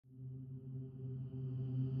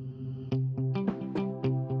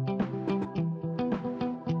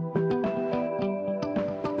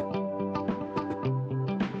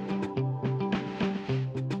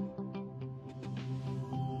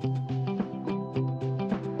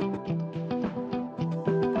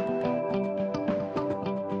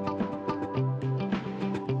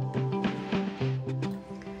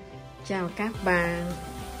Chào các bạn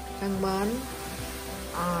thân mến,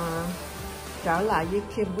 trở lại với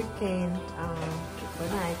Kim Weekend. Bữa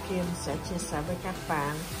nay Kim sẽ chia sẻ với các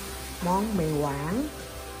bạn món mì Quảng.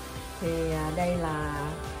 Thì đây là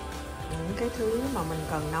những cái thứ mà mình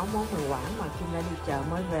cần nấu món mì Quảng mà Kim đã đi chợ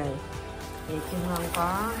mới về. Thì Kim Ngân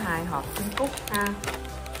có 2 hộp trứng cút ha,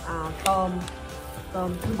 tôm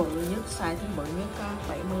thứ bự nhất, size thứ bự nhất có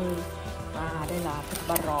 70, và đây là thịt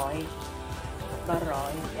ba rọi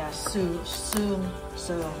và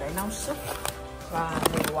sườn để nấu súp, và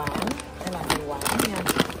mì Quảng. Đây là mì Quảng nha,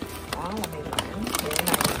 đó là mì Quảng kiểu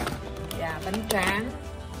này, và bánh tráng,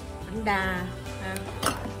 bánh đa ha.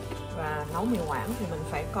 Và nấu mì Quảng thì mình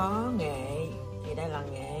phải có nghệ, thì đây là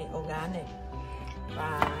nghệ organic,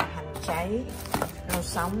 và hành cháy, rau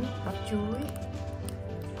sống, bắp chuối.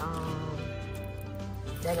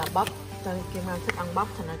 Đây là bắp, Kim Ngân thích ăn bắp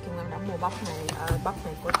thành ra Kim Ngân đã mua bắp này. Bắp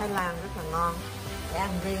này của Thái Lan rất là ngon, để ăn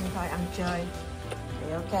riêng thôi, ăn chơi.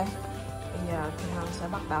 Thì ok, bây giờ Kim Ngân sẽ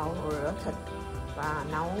bắt đầu rửa thịt và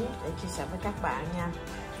nấu để chia sẻ với các bạn nha.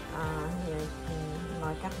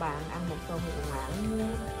 Mời các bạn ăn một tô mì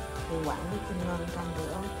Quảng với Kim Ngân trong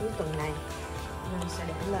bữa cuối tuần này. Kim Ngân sẽ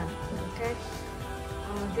để lên. Ok.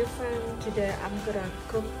 Dear friend, today I'm gonna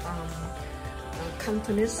cook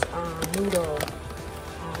Cantonese noodle.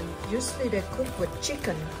 Usually they cook with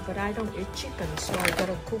chicken, but I don't eat chicken, so I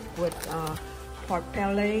gotta cook with pork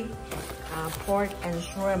belly, pork and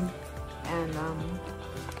shrimp, and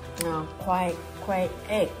quail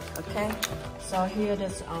egg. Okay, so here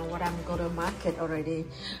is what I'm gonna market already.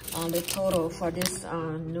 The total for this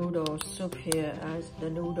noodle soup here, the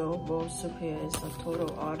noodle bowl soup here, is a total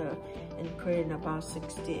order including about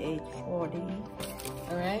 68.40.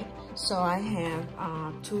 All right, so I have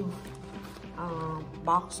 2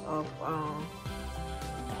 box of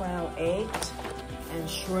quail eggs and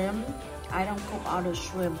shrimp. I don't cook all the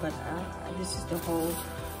shrimp, but this is the whole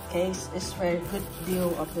case. It's very good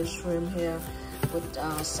deal of the shrimp here with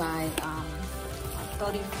size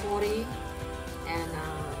 30-40, and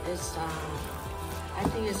it's I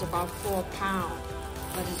think it's about 4 pounds,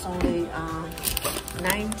 but it's only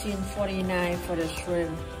 19.49 for the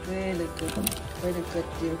shrimp. Really good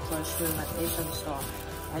deal for shrimp at Asian store.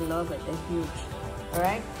 I love it, they're huge.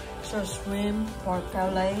 Alright, so shrimp, pork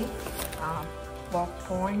belly, pork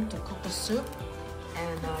point to cook the soup,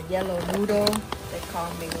 and yellow noodle, they call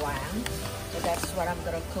me Quảng. So that's what I'm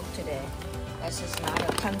gonna cook today. This is not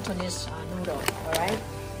a Cantonese noodle, alright?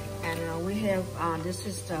 And we have, this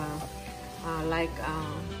is the like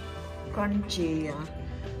crunchy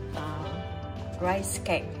rice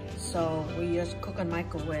cake. So we just cook in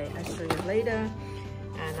microwave. I'll show you later.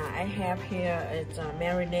 And I have here, it's a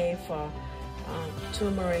marinade for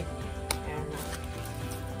turmeric and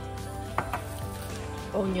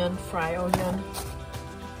onion, fried onion,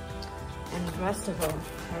 and vegetable.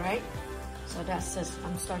 All right, so that's it.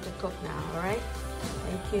 I'm starting to cook now. All right,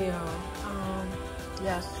 thank you.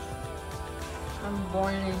 Yes, I'm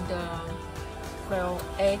boiling the quail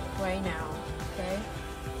egg right now. Okay,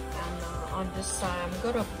 and on this side, I'm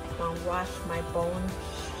gonna wash my bone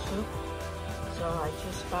soup. So I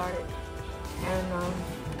just started, and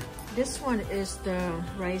this one is the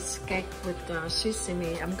rice cake with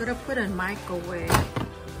sesame. I'm gonna put in microwave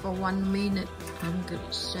for 1 minute. I'm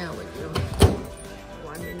gonna share with you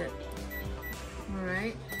 1 minute. All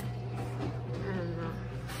right, and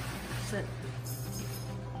that's it.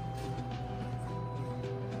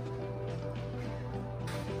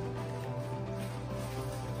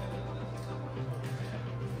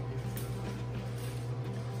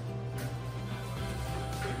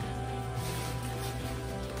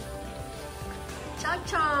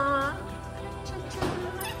 Cha-cha! Cha-cha!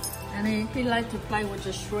 And he likes to play with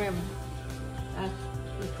the shrimp.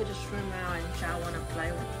 We put the shrimp out and Cha want to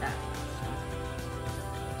play with that.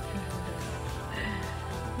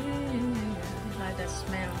 He like that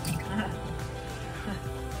smell.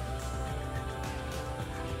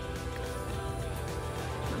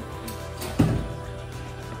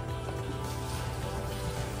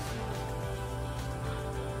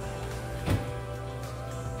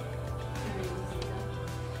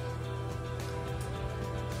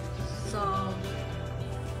 So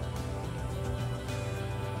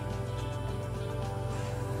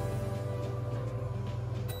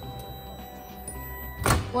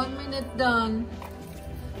 1 minute done,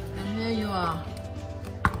 and here you are.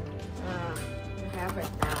 You have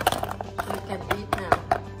it now, so you can eat now.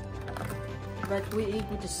 But we eat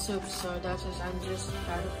with the soup, so that's just, I'm just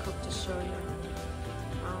trying to cook to show you.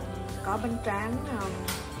 Có bánh tráng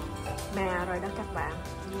mè rồi đó các bạn.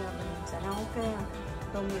 Bây giờ mình sẽ nấu cái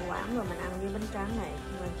tô mì Quảng rồi mình ăn với bánh tráng này.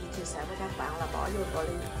 Mình chỉ chia sẻ với các bạn là bỏ vô vào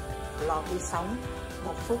ly lọt đi sống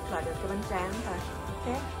 1 phút là được cái bánh tráng thôi. Ok.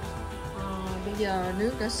 Bây giờ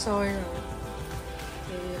nước đã sôi rồi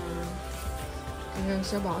thì Ngân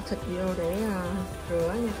sẽ bỏ thịt vô để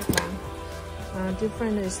rửa nha các bạn.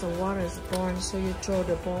 Different is the water is boiled, so you throw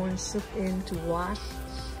the boiled soup in to wash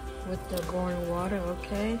with the boiled water.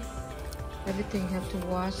 Okay, everything have to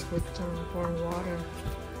wash with boiled water.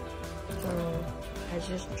 So I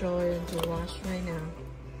just throw it into wash right now.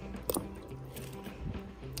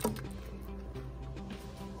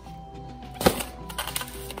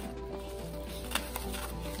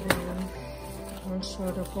 And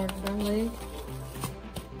also the pork belly.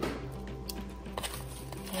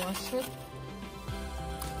 Wash it.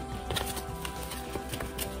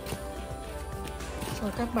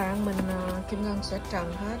 Rồi các bạn, mình Kim Ngân sẽ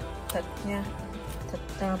trần hết thịt nha, thịt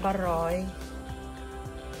ba rọi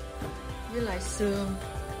với lại xương.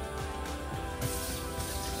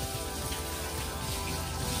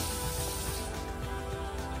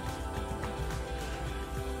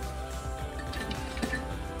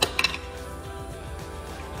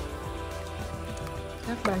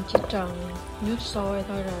 Các bạn chỉ trần nước sôi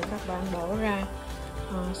thôi rồi các bạn đổ ra,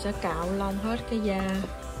 sẽ cạo lông hết cái da,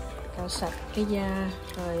 cạo sạch cái da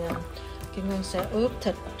rồi Kim Ngân sẽ ướp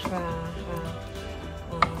thịt và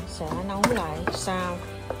sẽ nấu lại sau.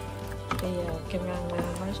 Bây giờ Kim Ngân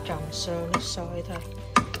mới trần sơ nước sôi thôi.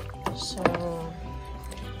 So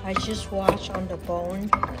I just wash on the bone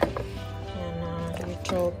and you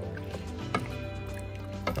throw.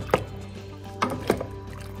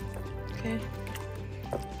 Okay.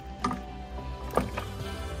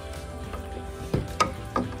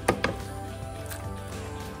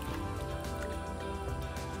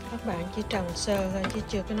 Các bạn chỉ trần sơ thôi chứ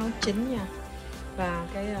chưa có nấu chín nha. Và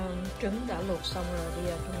cái trứng đã luộc xong rồi, bây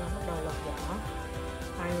giờ chúng ta bắt đầu lột vỏ.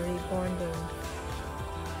 I reborn the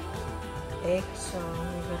eggs, so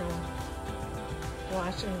we're gonna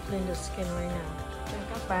wash and clean the skin right now. Cho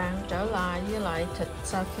các bạn trở lại với lại thịt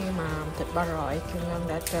sau khi mà thịt ba rọi Kim Ngân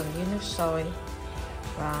đã trần với nước sôi.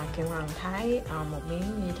 Và Kim Ngân thái một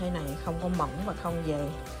miếng như thế này, không có mỏng và không dày.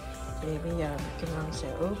 Thì bây giờ Kim Ngân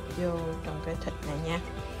sẽ ướp vô trong cái thịt này nha.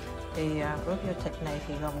 Thì ướp vô thịt này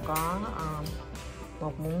thì gồm có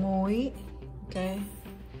 1 muỗng muối, ok,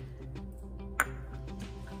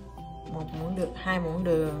 1 muỗng đường, 2 muỗng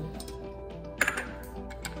đường,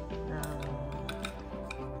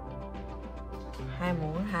 2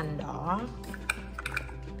 muỗng hành đỏ,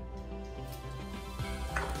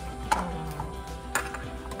 1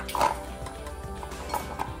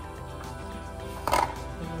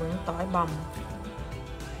 muỗng tỏi bằm,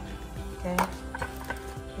 ok,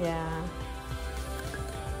 và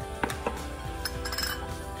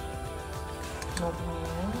 1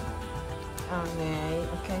 muỗng nghệ,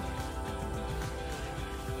 ok, nghệ.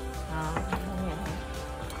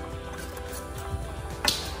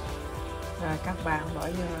 Rồi các bạn bỏ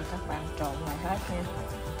vô, các bạn trộn lại hết nha.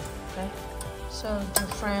 Okay. So the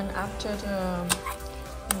friend, after you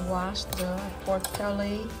wash the pork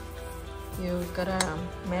belly, you gotta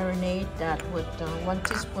marinate that with 1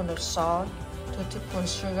 teaspoon of salt, 2 teaspoons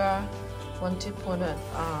sugar, 1 teaspoon of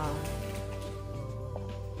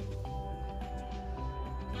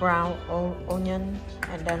brown onion,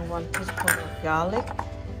 and then 1 teaspoon of garlic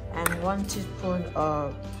and 1 teaspoon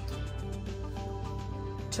of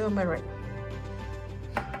turmeric.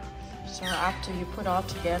 So after you put all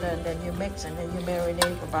together and then you mix and then you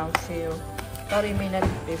marinate about 30 minutes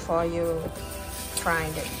before you fry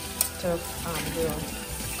it to you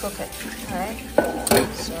cook it. Alright,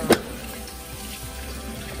 so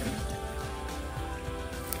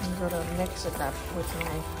I'm gonna mix it up with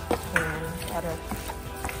my hand better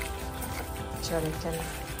so they can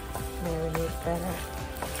marinate better.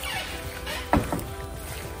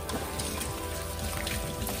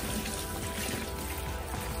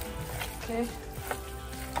 Okay.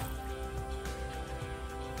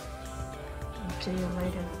 I'll see you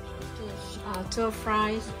later. To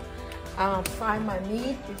fry my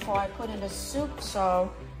meat before I put in the soup, so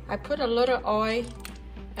I put a little oil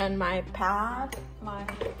in my pan,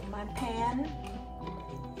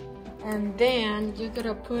 and then you're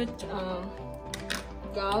gonna put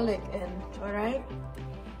garlic in. All right.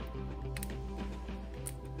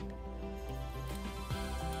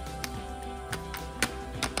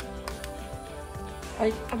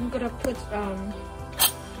 I'm gonna put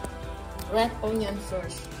red onion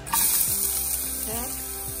first. Okay,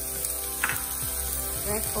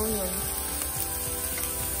 red onion.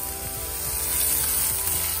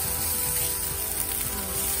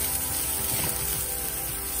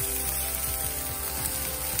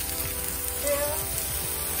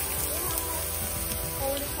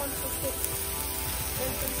 Only 1 to 6.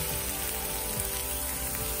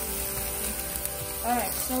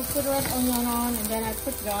 So put red onion on, and then I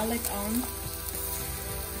put garlic on.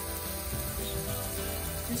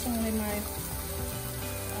 Just only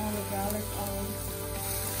all the garlic on.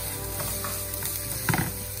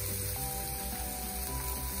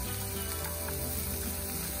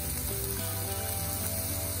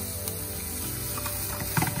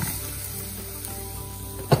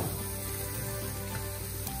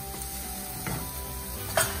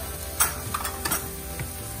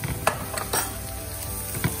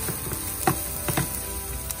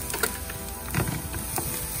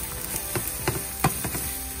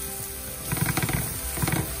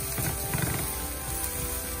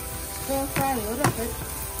 Stir fry a little bit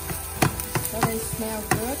so they smell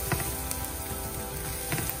good.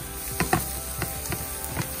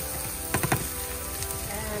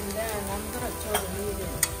 And then I'm gonna throw the meat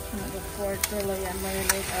in, the pork belly I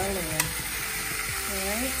marinated earlier.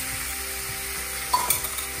 Alright.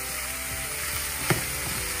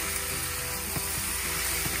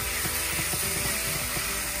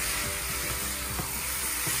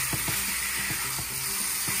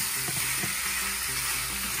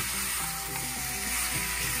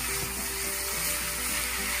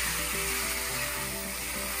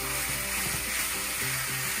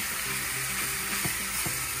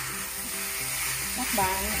 Các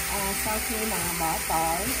bạn sau khi mà bỏ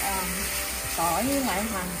tỏi với lại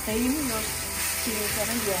hành tím vô chiên cho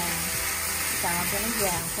nó vàng, xào cho nó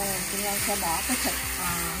vàng, xong rồi Kim Ngân sẽ bỏ cái thịt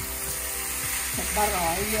ba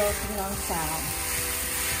rọi vô Kim Ngân xào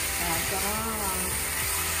cho nó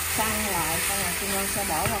săn lại, xong rồi Kim Ngân sẽ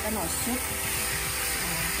bỏ vào cái nồi súp.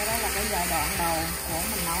 Cái đó là cái giai đoạn đầu của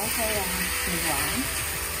mình nấu cái mì Quảng.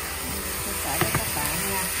 Chia sẻ với các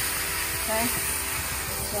bạn nha. Okay.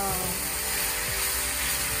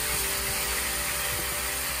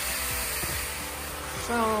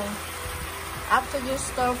 So after you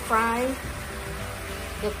stir fry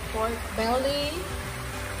the pork belly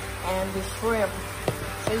and the shrimp,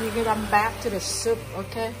 so you get them back to the soup.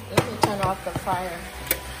 Okay, let me turn off the fire.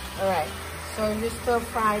 All right, so you stir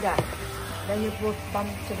fry that, then you put them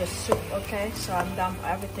to the soup. Okay, so I'm dump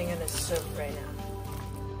everything in the soup right now.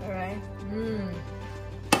 All right.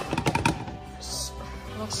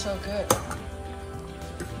 Looks so good.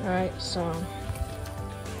 All right, so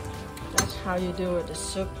that's how you do it, the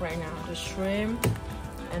soup right now. The shrimp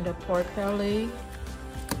and the pork belly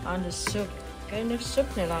on the soup. Cái nước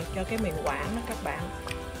súp này là cho cái mì Quảng đó các bạn.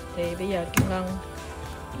 Thì bây giờ Kim Ngân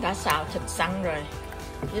đã xào thịt săn rồi,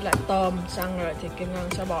 với lại tôm săn rồi, thì Kim Ngân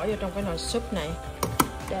sẽ bỏ vô trong cái nồi súp này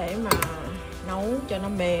để mà nấu cho nó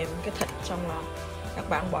mềm cái thịt, xong là các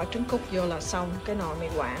bạn bỏ trứng cút vô là xong cái nồi mì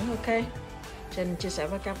Quảng. Ok, Trên chia sẻ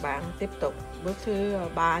với các bạn tiếp tục bước thứ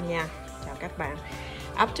 3 nha. Chào các bạn.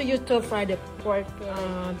 After you stir fry the pork,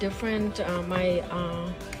 my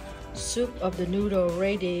soup of the noodle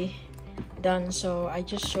ready, done. So I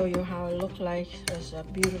just show you how it look like. It's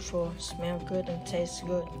beautiful, smell good and tastes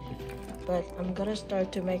good. But I'm gonna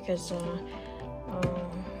start to make us.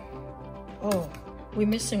 Oh, we're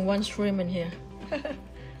missing one shrimp in here.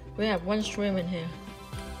 We have one shrimp in here.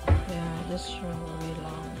 Yeah, this shrimp will be a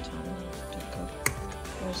long time to cook.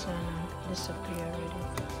 There's disappear already.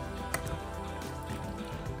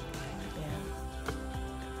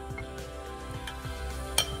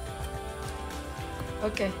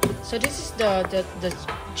 Okay, so this is the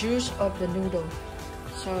juice of the noodle.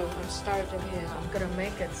 So I'm starting here. I'm gonna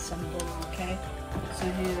make it simple, okay? So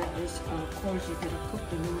here is, of course, you're gonna cook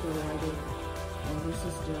the noodle already, and this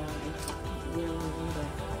is the yellow noodle.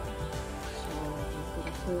 So I'm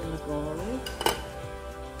gonna put in the bowl.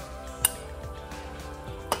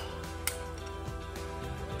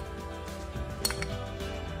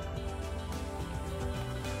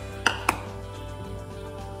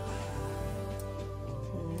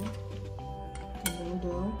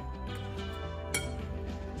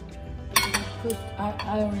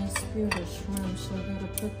 I already spilled the shrimp, so I'm gonna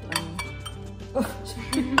put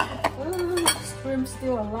shrimp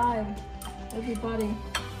still alive. Everybody.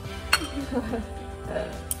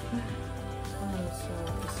 So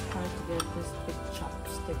it's hard to get this big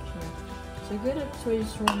chopstick here. So you're gonna throw your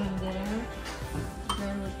shrimp in there.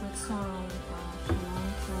 Then we put some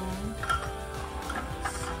cilantro.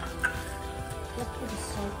 Let's put the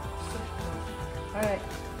soap. Alright,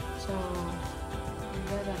 so you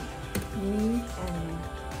gotta meat and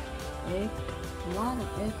egg. A lot of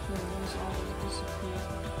egg here was already disappeared.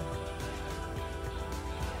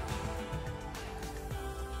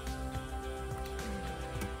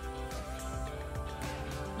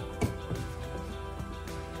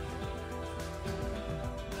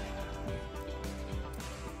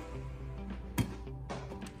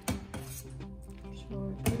 So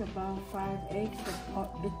put about about 5 eggs for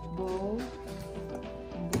a big bowl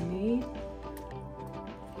underneath.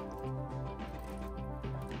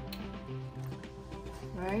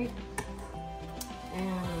 Right,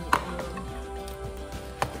 and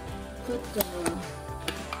put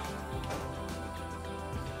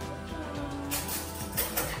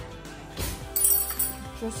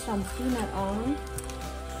just some peanut on,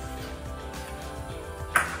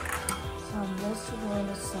 some vegetable on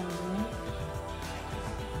the side,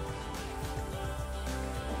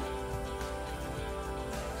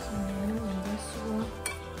 some lemon and vegetable,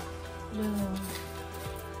 little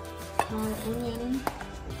fried onion.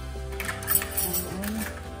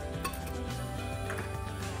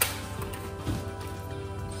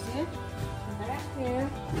 Here,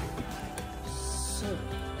 soup.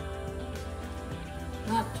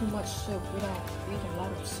 Not too much soup. We don't eat a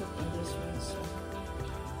lot of soup in this one, so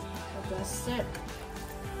that's it.